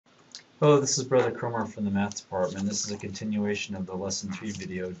Hello, this is Brother Cromer from the Math Department. This is a continuation of the Lesson 3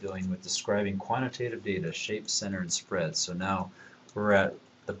 video dealing with describing quantitative data, shape, center, and spread. So now we're at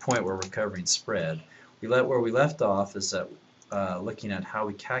the point where we're covering spread. Where we left off is at looking at how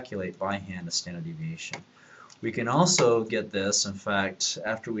we calculate by hand a standard deviation. We can also get this, in fact,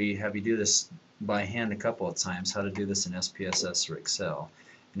 after we have you do this by hand a couple of times, how to do this in SPSS or Excel.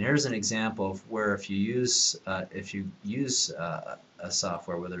 And here's an example of where if you use a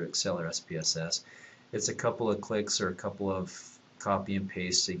software, whether Excel or SPSS, it's a couple of clicks or a couple of copy and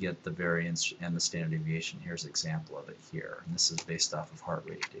paste to get the variance and the standard deviation. Here's an example of it here, and this is based off of heart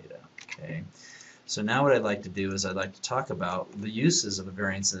rate data. Okay, so now what I'd like to do is I'd like to talk about the uses of the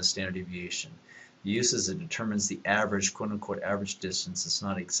variance and the standard deviation. The uses, it determines the average, quote-unquote average distance. It's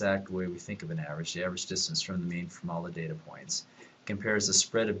not exact the way we think of an average, the average distance from the mean from all the data points. Compares the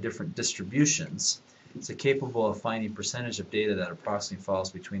spread of different distributions. It's capable of finding percentage of data that approximately falls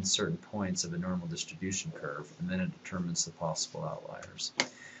between certain points of a normal distribution curve, and then it determines the possible outliers.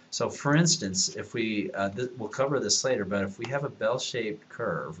 So for instance, if we, we'll cover this later, but if we have a bell-shaped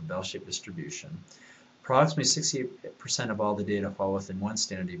curve, a bell-shaped distribution, approximately 68% of all the data fall within one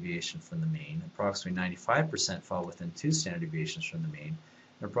standard deviation from the mean, approximately 95% fall within two standard deviations from the mean,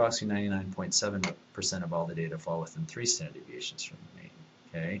 and approximately 99.7% of all the data fall within three standard deviations from the mean.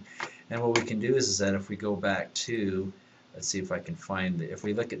 Okay, and what we can do is that if we go back to, let's see if I can find if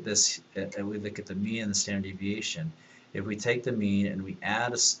we look at this, we look at the mean and the standard deviation. If we take the mean and we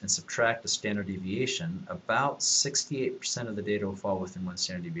add and subtract the standard deviation, about 68% of the data will fall within one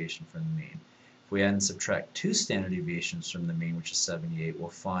standard deviation from the mean. If we add and subtract two standard deviations from the mean, which is 78, we'll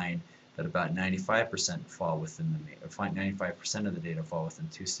find that about 95% fall within the mean. 95% of the data fall within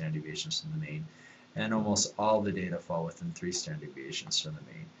two standard deviations from the mean, and almost all the data fall within three standard deviations from the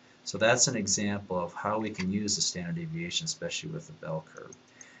mean. So that's an example of how we can use the standard deviation, especially with the bell curve.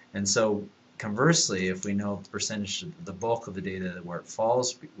 And so conversely, if we know the percentage, the bulk of the data where it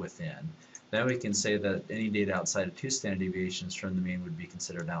falls within, then we can say that any data outside of two standard deviations from the mean would be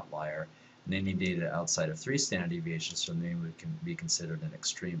considered an outlier, and any data outside of three standard deviations from the mean would be considered an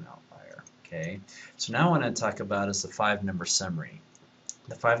extreme outlier. Okay, so now what I want to talk about is the 5-number summary.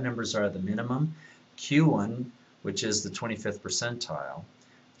 The 5 numbers are the minimum, Q1, which is the 25th percentile,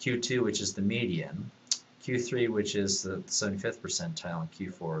 Q2, which is the median, Q3, which is the 75th percentile, and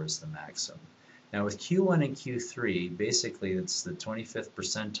Q4 is the maximum. Now with Q1 and Q3, basically it's the 25th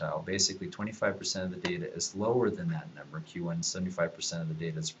percentile. Basically 25% of the data is lower than that number. Q1, 75% of the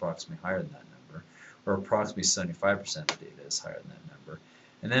data is approximately higher than that number, or approximately 75% of the data is higher than that number.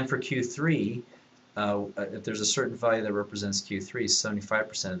 And then for Q3, if there's a certain value that represents Q3,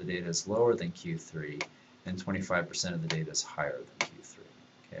 75% of the data is lower than Q3, and 25% of the data is higher than Q3.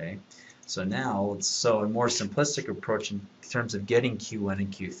 Okay, so now, a more simplistic approach in terms of getting Q1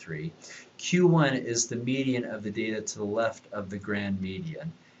 and Q3. Q1 is the median of the data to the left of the grand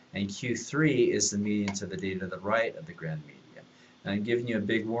median, and Q3 is the median to the data to the right of the grand median. And I'm giving you a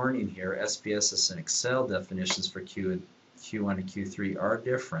big warning here, SPSS and Excel definitions for Q1 and Q3 are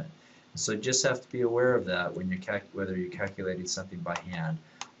different. So you just have to be aware of that when whether you're calculating something by hand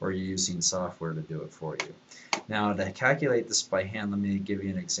or you're using software to do it for you. Now to calculate this by hand, let me give you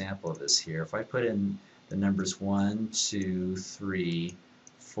an example of this here. If I put in the numbers 1, 2, 3,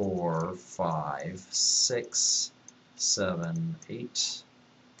 4, 5, 6, 7, 8,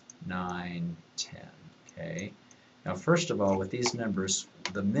 9, 10. Okay. Now first of all, with these numbers,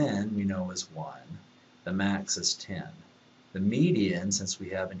 the min we know is 1, the max is 10. The median, since we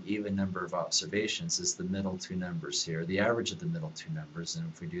have an even number of observations, is the middle two numbers here, the average of the middle two numbers, and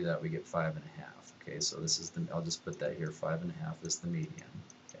if we do that we get 5.5. Okay, so this is the, I'll just put that here, 5.5 is the median.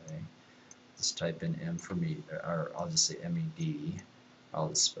 Okay, just type in M for me, or I'll just say MED, I'll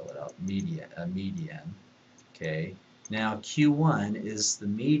just spell it out, median. Okay, now Q1 is the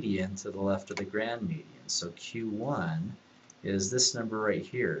median to the left of the grand median, so Q1 is this number right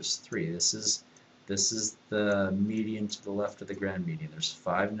here, is 3. This is the median to the left of the grand median. There's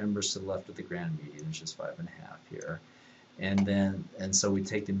 5 numbers to the left of the grand median, which is 5.5 here. And so we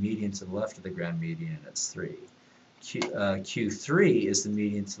take the median to the left of the grand median, and it's 3. Q3 is the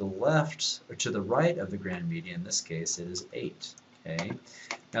median to the left, or to the right of the grand median. In this case, it is 8. Okay.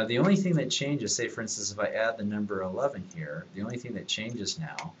 Now the only thing that changes, say for instance, if I add the number 11 here, the only thing that changes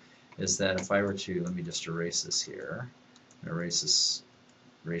now is that if I were to, let me just erase this here, erase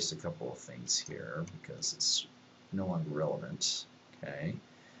a couple of things here because it's no longer relevant. Okay.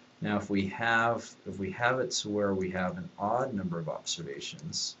 Now if we have it to where we have an odd number of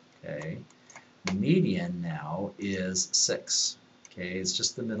observations, okay, the median now is 6. Okay, it's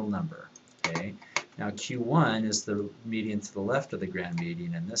just the middle number. Okay. Now Q1 is the median to the left of the grand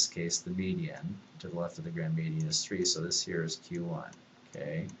median. In this case, the median to the left of the grand median is 3, so this here is Q1.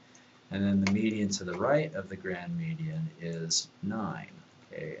 Okay, and then the median to the right of the grand median is 9.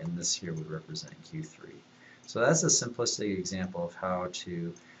 Okay, and this here would represent Q3. So that's a simplistic example of how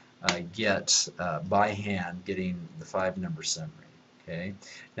to get by hand getting the 5-number summary. Okay,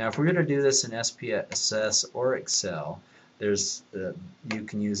 now if we're going to do this in SPSS or Excel, there's you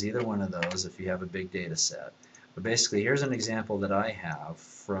can use either one of those if you have a big data set. But basically, here's an example that I have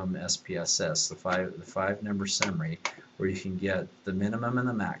from SPSS, the 5-number summary, where you can get the minimum and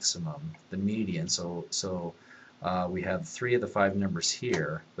the maximum, the median. So we have 3 of the 5 numbers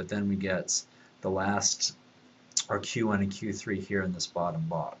here, but then we get the last, our Q1 and Q3 here in this bottom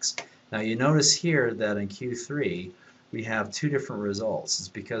box. Now you notice here that in Q3 we have 2 different results. It's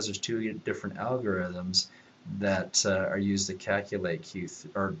because there's 2 different algorithms that are used to calculate Q3,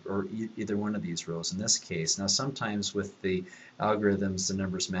 or either one of these rows in this case. Now sometimes with the algorithms the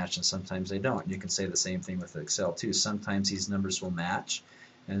numbers match and sometimes they don't. You can say the same thing with Excel too. Sometimes these numbers will match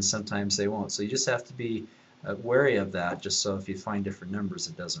and sometimes they won't. So you just have to be wary of that, just so if you find different numbers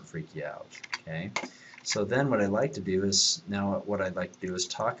it doesn't freak you out. Okay. So then what I'd like to do is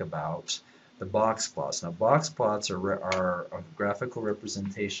talk about the box plots. Now box plots are a graphical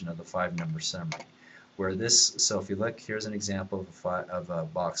representation of the 5-number summary. Where this, so if you look, here's an example of a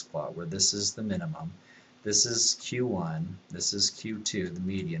box plot where this is the minimum, this is Q1, this is Q2, the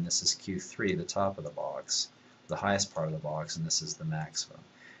median, this is Q3, the top of the box, the highest part of the box, and this is the maximum.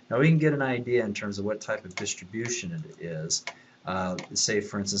 Now we can get an idea in terms of what type of distribution it is. Say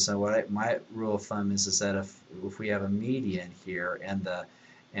for instance, my rule of thumb is that if we have a median here and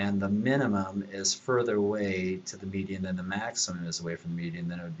the minimum is further away to the median than the maximum is away from the median,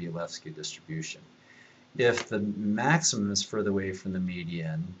 then it would be a left skewed distribution. If the maximum is further away from the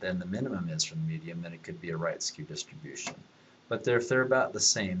median than the minimum is from the median, then it could be a right skewed distribution. But if they're about the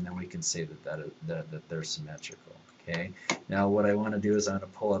same, then we can say that they're symmetrical. Okay. Now what I want to do is I'm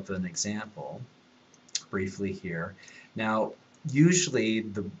going to pull up an example briefly here. Now usually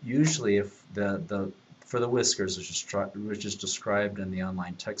if for the whiskers, which is described in the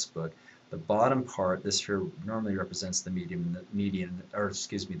online textbook, the bottom part, this here normally represents the the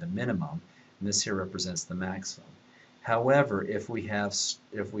minimum. And this here represents the maximum. However, if we have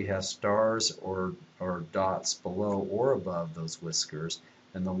stars or dots below or above those whiskers,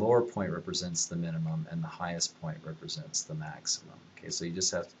 then the lower point represents the minimum and the highest point represents the maximum. Okay, so you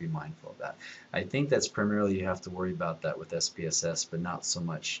just have to be mindful of that. I think that's primarily you have to worry about that with SPSS, but not so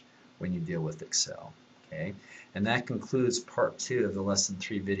much when you deal with Excel. Okay, and that concludes part 2 of the lesson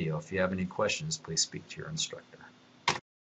 3 video. If you have any questions, please speak to your instructor.